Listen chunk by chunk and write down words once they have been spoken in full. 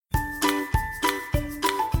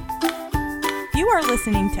You are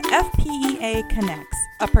listening to FPEA Connects,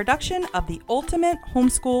 a production of the Ultimate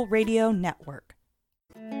Homeschool Radio Network.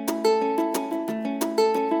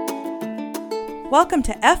 Welcome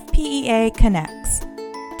to FPEA Connects.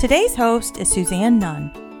 Today's host is Suzanne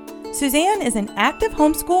Nunn. Suzanne is an active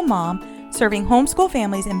homeschool mom serving homeschool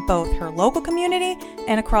families in both her local community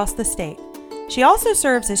and across the state. She also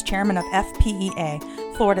serves as chairman of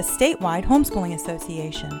FPEA, Florida's statewide homeschooling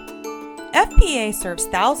association. FPEA serves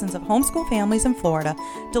thousands of homeschool families in Florida,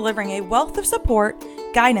 delivering a wealth of support,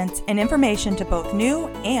 guidance, and information to both new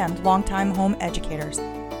and longtime home educators.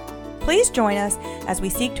 Please join us as we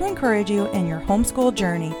seek to encourage you in your homeschool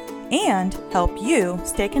journey and help you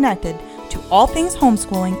stay connected to all things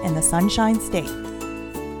homeschooling in the Sunshine State.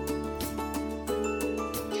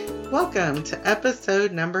 Welcome to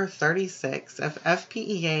episode number 36 of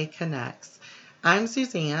FPEA Connects. I'm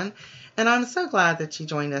Suzanne, and I'm so glad that you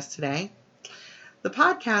joined us today. The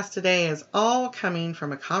podcast today is all coming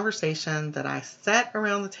from a conversation that I sat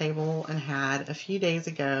around the table and had a few days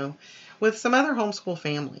ago with some other homeschool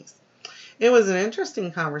families. It was an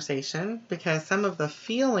interesting conversation because some of the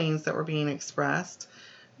feelings that were being expressed,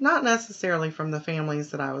 not necessarily from the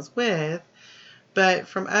families that I was with, but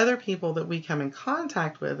from other people that we come in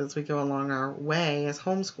contact with as we go along our way as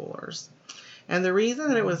homeschoolers. And the reason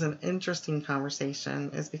that it was an interesting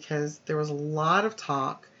conversation is because there was a lot of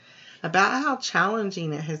talk about how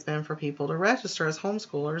challenging it has been for people to register as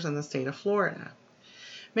homeschoolers in the state of Florida.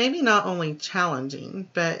 Maybe not only challenging,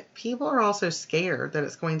 but people are also scared that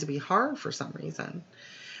it's going to be hard for some reason.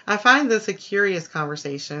 I find this a curious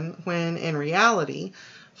conversation when, in reality,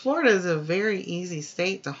 Florida is a very easy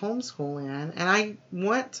state to homeschool in, and I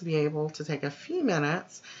want to be able to take a few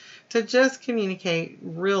minutes to just communicate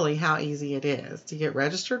really how easy it is to get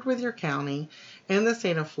registered with your county in the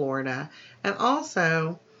state of Florida, and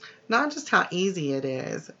also not just how easy it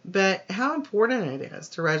is, but how important it is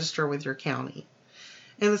to register with your county.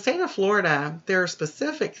 In the state of Florida, there are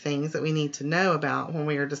specific things that we need to know about when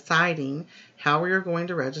we are deciding how we are going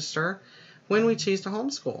to register when we choose to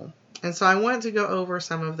homeschool. And so I want to go over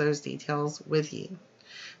some of those details with you.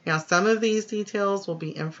 Now, some of these details will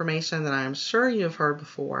be information that I am sure you have heard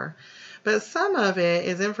before, but some of it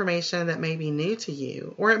is information that may be new to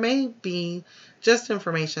you, or it may be just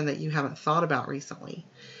information that you haven't thought about recently.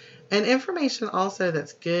 And information also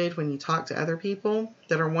that's good when you talk to other people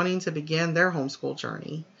that are wanting to begin their homeschool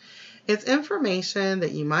journey. It's information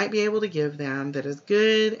that you might be able to give them that is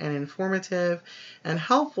good and informative and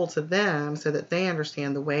helpful to them so that they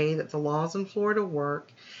understand the way that the laws in Florida work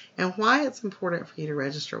and why it's important for you to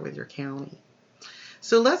register with your county.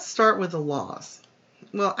 So let's start with the laws.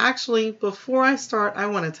 Well, actually, before I start, I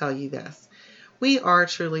want to tell you this. We are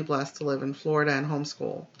truly blessed to live in Florida and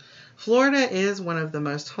homeschool. Florida is one of the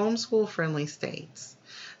most homeschool-friendly states.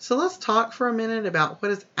 So let's talk for a minute about what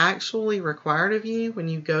is actually required of you when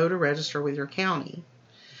you go to register with your county.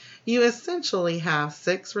 You essentially have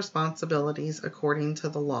 6 responsibilities according to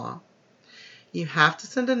the law. You have to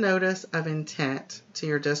send a notice of intent to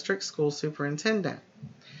your district school superintendent.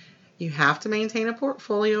 You have to maintain a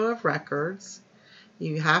portfolio of records.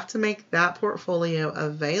 You have to make that portfolio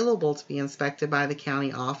available to be inspected by the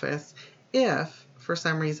county office if, for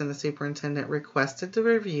some reason, the superintendent requested to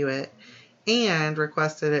review it and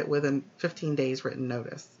requested it within 15 days written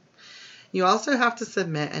notice. You also have to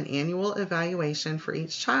submit an annual evaluation for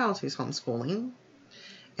each child who's homeschooling,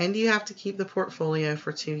 and you have to keep the portfolio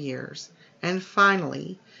for 2 years. And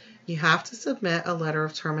finally, you have to submit a letter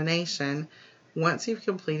of termination once you've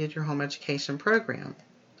completed your home education program,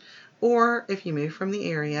 or if you move from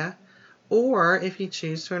the area, or if you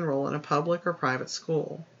choose to enroll in a public or private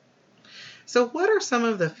school. So what are some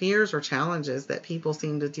of the fears or challenges that people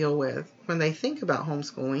seem to deal with when they think about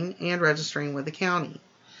homeschooling and registering with the county?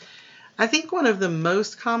 I think one of the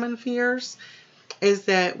most common fears is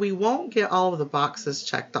that we won't get all of the boxes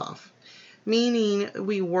checked off, meaning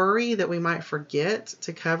we worry that we might forget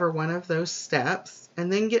to cover one of those steps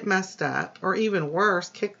and then get messed up, or even worse,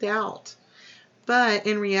 kicked out. But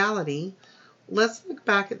in reality, let's look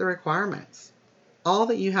back at the requirements. All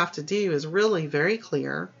that you have to do is really very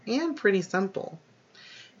clear and pretty simple.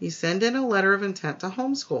 You send in a letter of intent to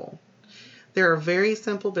homeschool. There are very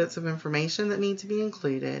simple bits of information that need to be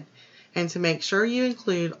included, and to make sure you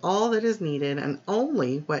include all that is needed and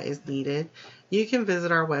only what is needed, you can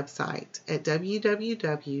visit our website at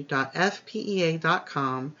www.fpea.com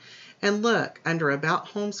and look under About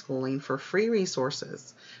Homeschooling for free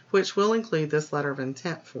resources, which will include this letter of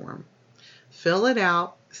intent form. Fill it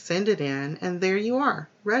out, send it in, and there you are,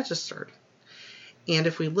 registered. And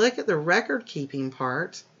if we look at the record keeping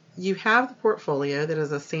part, you have the portfolio that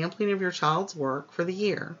is a sampling of your child's work for the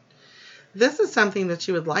year. This is something that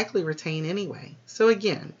you would likely retain anyway. So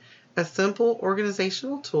again, a simple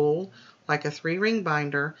organizational tool like a 3-ring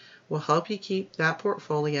binder will help you keep that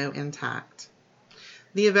portfolio intact.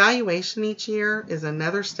 The evaluation each year is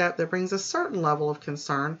another step that brings a certain level of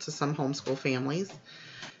concern to some homeschool families.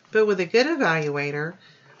 But with a good evaluator,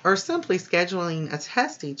 or simply scheduling a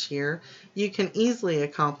test each year, you can easily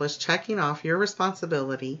accomplish checking off your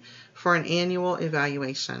responsibility for an annual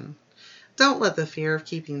evaluation. Don't let the fear of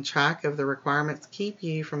keeping track of the requirements keep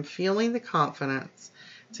you from feeling the confidence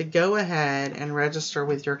to go ahead and register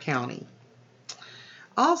with your county.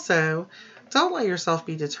 Also, don't let yourself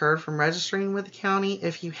be deterred from registering with the county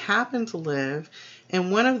if you happen to live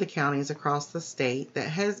in one of the counties across the state that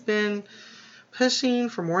has been pushing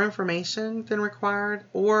for more information than required,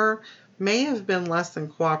 or may have been less than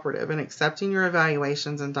cooperative in accepting your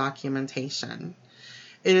evaluations and documentation.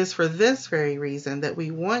 It is for this very reason that we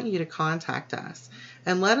want you to contact us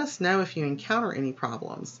and let us know if you encounter any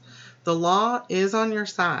problems. The law is on your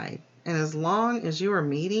side, and as long as you are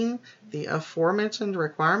meeting the aforementioned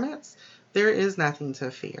requirements, there is nothing to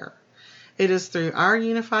fear. It is through our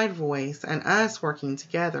unified voice and us working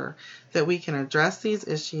together that we can address these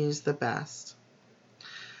issues the best.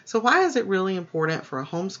 So why is it really important for a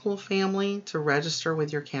homeschool family to register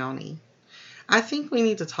with your county? I think we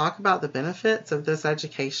need to talk about the benefits of this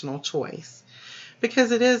educational choice,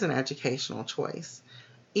 because it is an educational choice.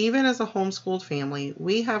 Even as a homeschooled family,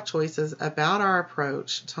 we have choices about our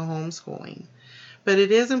approach to homeschooling, but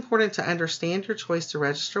it is important to understand your choice to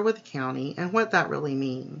register with the county and what that really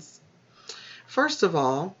means. First of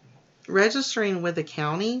all, registering with the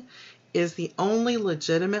county is the only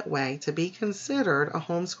legitimate way to be considered a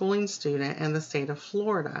homeschooling student in the state of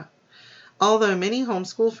Florida. Although many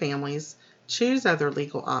homeschool families choose other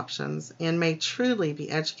legal options and may truly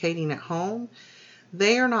be educating at home,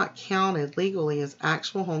 they are not counted legally as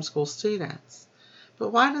actual homeschool students.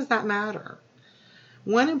 But why does that matter?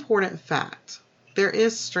 One important fact: there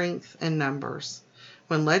is strength in numbers.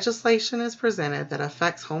 When legislation is presented that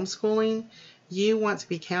affects homeschooling, you want to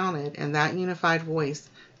be counted in that unified voice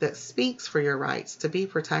that speaks for your rights to be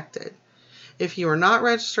protected. If you are not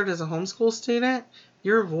registered as a homeschool student,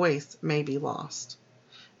 your voice may be lost.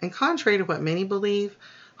 And contrary to what many believe,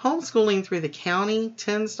 homeschooling through the county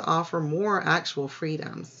tends to offer more actual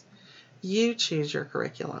freedoms. You choose your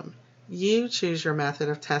curriculum. You choose your method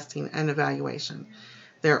of testing and evaluation.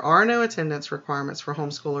 There are no attendance requirements for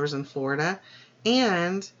homeschoolers in Florida,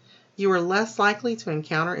 and you are less likely to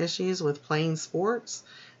encounter issues with playing sports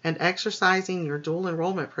and exercising your dual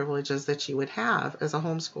enrollment privileges that you would have as a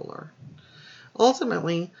homeschooler.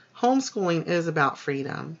 Ultimately, homeschooling is about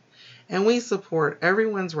freedom, and we support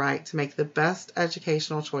everyone's right to make the best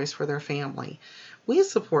educational choice for their family. We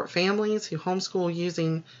support families who homeschool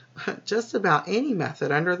using just about any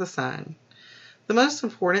method under the sun. The most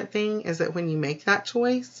important thing is that when you make that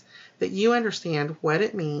choice, that you understand what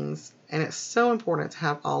it means, and it's so important to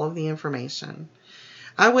have all of the information.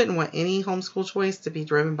 I wouldn't want any homeschool choice to be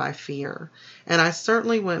driven by fear, and I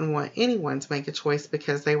certainly wouldn't want anyone to make a choice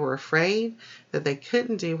because they were afraid that they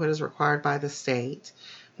couldn't do what is required by the state,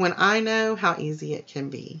 when I know how easy it can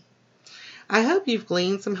be. I hope you've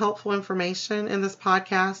gleaned some helpful information in this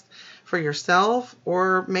podcast for yourself,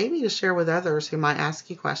 or maybe to share with others who might ask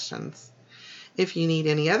you questions. If you need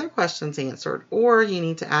any other questions answered, or you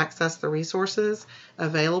need to access the resources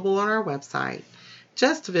available on our website,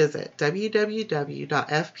 just visit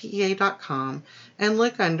www.fpea.com and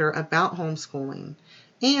look under About Homeschooling.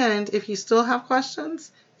 And if you still have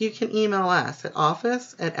questions, you can email us at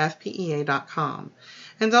office@fpea.com.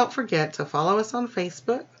 And don't forget to follow us on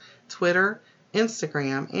Facebook, Twitter,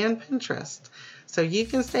 Instagram, and Pinterest so you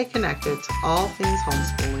can stay connected to all things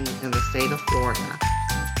homeschooling in the state of Florida.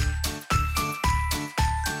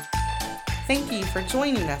 Thank you for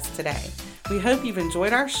joining us today. We hope you've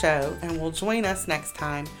enjoyed our show and will join us next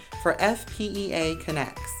time for FPEA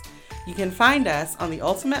Connects. You can find us on the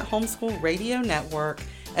Ultimate Homeschool Radio Network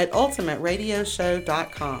at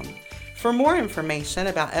ultimateradioshow.com. For more information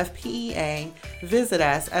about FPEA, visit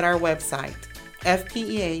us at our website,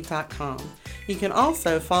 fpea.com. You can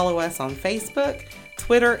also follow us on Facebook,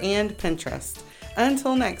 Twitter, and Pinterest.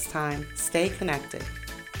 Until next time, stay connected.